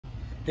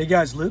Hey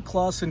guys, Luke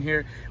Clausen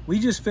here. I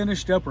just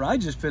finished up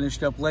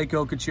Lake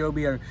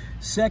Okeechobee, our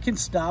second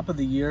stop of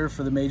the year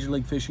for the Major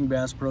League Fishing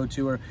Bass Pro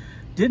Tour.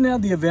 Didn't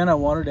have the event I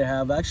wanted to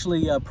have.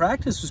 Actually,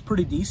 practice was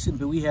pretty decent,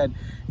 but we had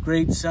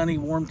great sunny,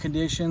 warm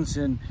conditions,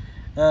 and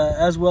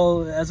as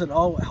well as it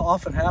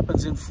often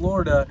happens in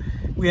Florida,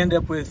 we end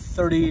up with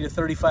 30 to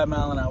 35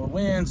 mile an hour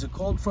winds, a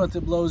cold front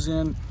that blows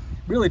in,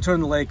 really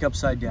turned the lake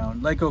upside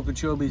down. Lake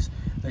Okeechobee's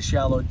a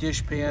shallow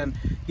dish pan,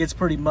 gets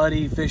pretty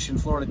muddy. Fish in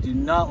Florida do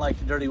not like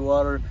the dirty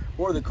water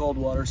or the cold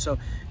water, so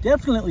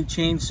definitely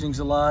changed things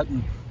a lot.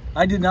 And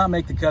I did not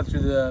make the cut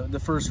through the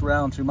first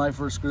round, through my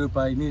first group.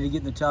 I needed to get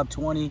in the top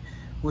 20,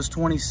 was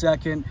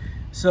 22nd,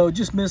 so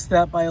just missed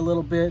that by a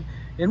little bit,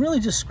 and really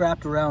just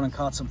scrapped around and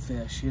caught some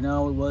fish. You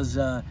know, it was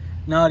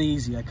not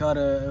easy. I caught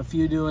a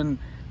few doing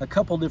a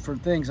couple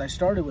different things. I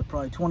started with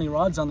probably 20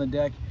 rods on the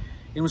deck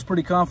and was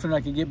pretty confident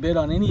I could get bit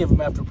on any of them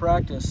after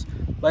practice.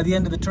 By the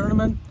end of the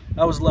tournament,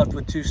 I was left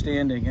with 2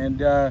 standing,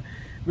 and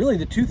really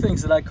the 2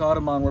 things that I caught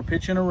them on were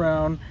pitching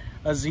around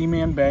a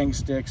Z-Man bang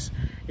sticks.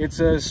 It's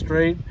a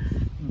straight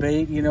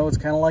bait, you know, it's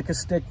kind of like a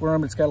stick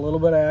worm. It's got a little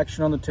bit of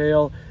action on the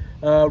tail.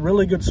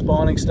 Really good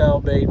spawning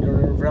style bait,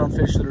 or around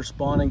fish that are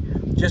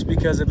spawning, just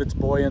because of its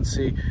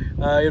buoyancy.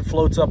 It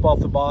floats up off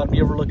the bottom.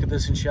 You ever look at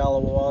this in shallow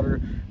water,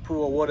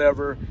 pool,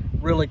 whatever,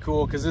 really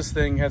cool, because this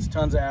thing has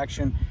tons of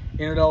action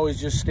and it always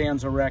just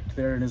stands erect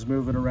there and is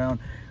moving around.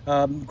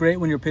 Great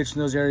when you're pitching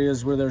those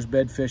areas where there's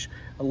bedfish.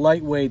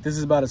 Lightweight, this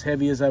is about as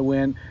heavy as I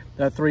went,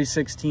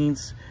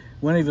 3/16.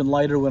 Went even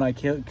lighter when I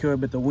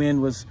could, but the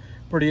wind was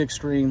pretty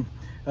extreme.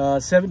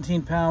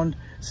 17-pound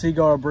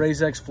Seaguar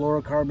Brazex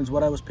fluorocarbons,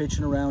 what I was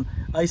pitching around.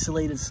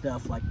 Isolated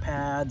stuff like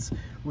pads,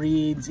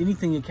 reeds,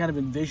 anything you kind of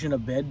envision a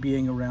bed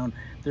being around.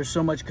 There's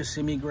so much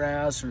Kissimmee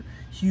grass or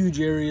huge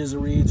areas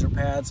of reeds or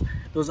pads.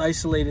 Those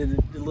isolated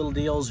little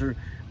deals are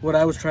what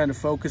I was trying to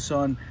focus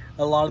on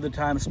a lot of the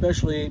time,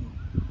 especially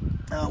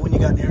when you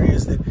got in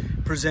areas that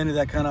presented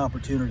that kind of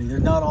opportunity.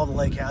 There's not all the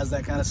lake has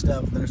that kind of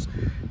stuff. There's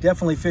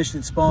definitely fish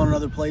that spawn in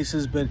other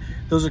places, but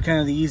those are kind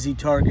of the easy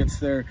targets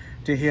there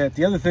to hit.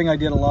 The other thing I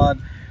did a lot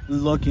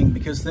looking,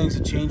 because things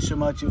had changed so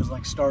much, it was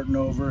like starting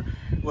over,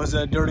 was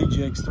dirty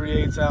jigs,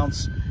 3/8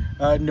 ounce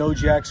no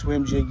jack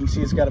swim jig. You can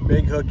see it's got a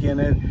big hook in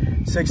it,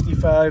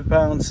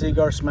 65-pound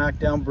Seaguar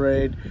Smackdown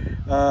braid.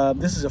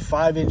 This is a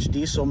 5-inch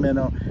diesel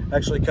minnow.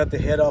 Actually cut the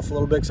head off a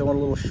little bit because I went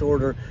a little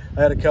shorter.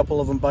 I had a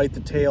couple of them bite the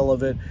tail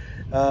of it,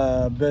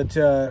 but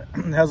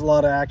has a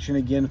lot of action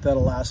again with that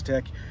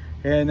elastic.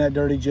 And that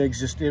dirty jig's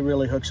just, it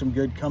really hooks them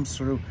good, comes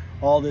through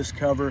all this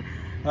cover.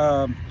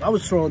 I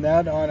was throwing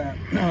that on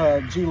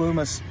a G.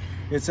 Loomis.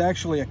 It's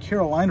actually a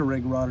Carolina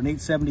rig rod, an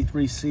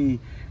 873C,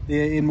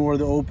 in more of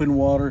the open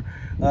water.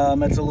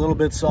 It's a little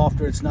bit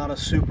softer. It's not a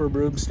super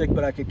broomstick,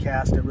 but I could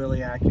cast it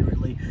really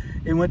accurately.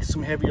 It went to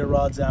some heavier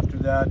rods after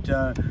that,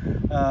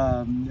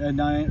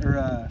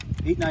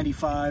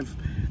 895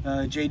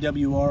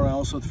 JWR. I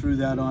also threw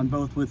that on,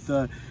 both with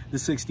the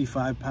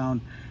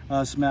 65-pound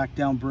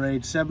Smackdown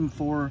braid,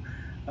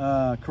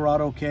 7.4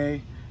 Corrado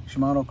K.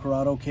 Shimano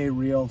Corrado K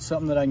reel,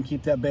 something that I can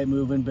keep that bait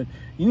moving. But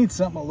you need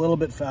something a little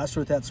bit faster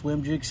with that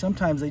swim jig.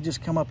 Sometimes they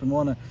just come up and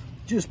want to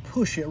just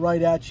push it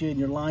right at you and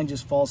your line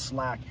just falls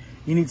slack.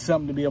 You need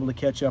something to be able to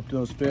catch up to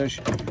those fish.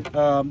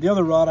 The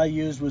other rod I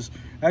used was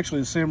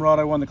actually the same rod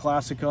I won the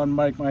Classic on,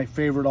 my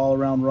favorite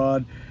all-around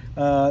rod.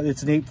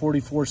 It's an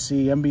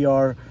 844C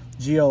MBR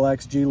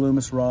GLX G.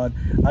 Loomis rod.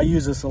 I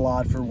use this a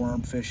lot for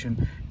worm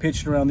fishing,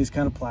 pitching around these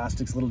kind of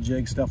plastics, little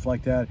jigs, stuff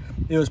like that.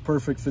 It was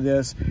perfect for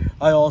this.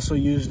 I also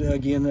used,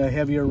 again, a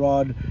heavier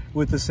rod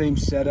with the same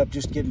setup,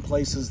 just getting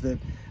places that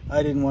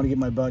I didn't want to get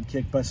my butt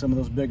kicked by some of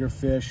those bigger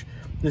fish.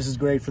 This is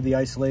great for the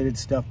isolated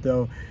stuff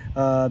though.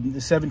 The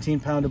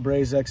 17-pound of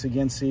Brazex,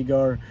 again,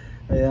 Seaguar,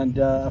 and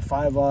a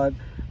 5/0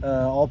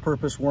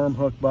 all-purpose worm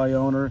hook by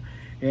owner.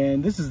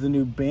 And this is the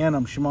new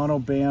Bantam, Shimano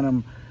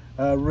Bantam.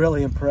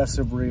 Really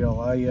impressive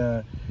reel.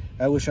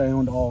 I wish I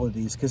owned all of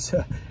these, because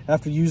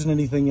after using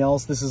anything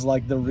else, this is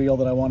like the reel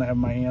that I want to have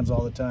in my hands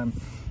all the time.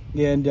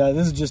 And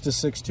this is just a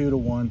 6.2 to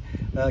 1,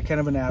 kind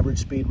of an average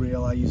speed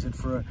reel. I use it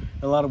for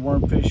a lot of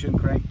worm fishing,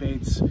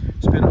 crankbaits,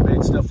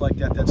 spinnerbaits, stuff like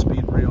that, that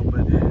speed reel.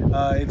 But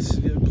it's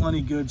plenty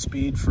good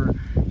speed for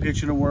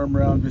pitching a worm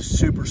around, just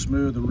super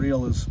smooth. The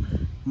reel is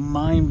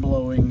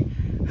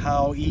mind-blowing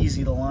how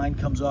easy the line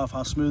comes off,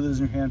 how smooth it is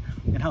in your hand,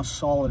 and how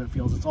solid it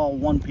feels. It's all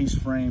one-piece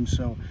frame,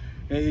 so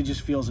it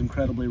just feels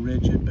incredibly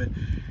rigid. But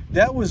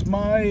that was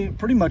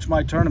pretty much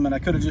my tournament. I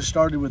could have just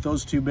started with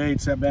those 2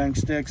 baits, that bang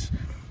sticks,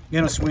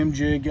 and a swim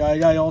jig.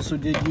 I also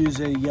did use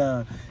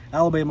a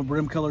Alabama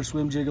brim color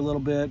swim jig a little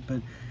bit,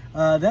 but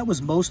that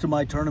was most of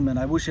my tournament.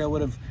 I wish I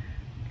would have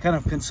kind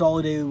of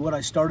consolidated what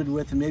I started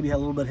with and maybe had a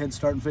little bit head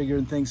start in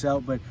figuring things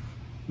out. But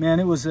man,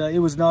 it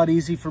was not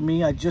easy for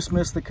me. I just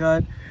missed the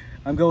cut.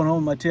 I'm going home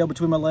with my tail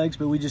between my legs,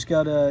 but we just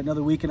got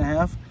another week and a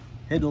half.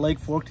 Head to Lake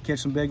Fork to catch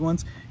some big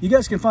ones. You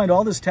guys can find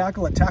all this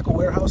tackle at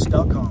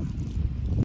tacklewarehouse.com.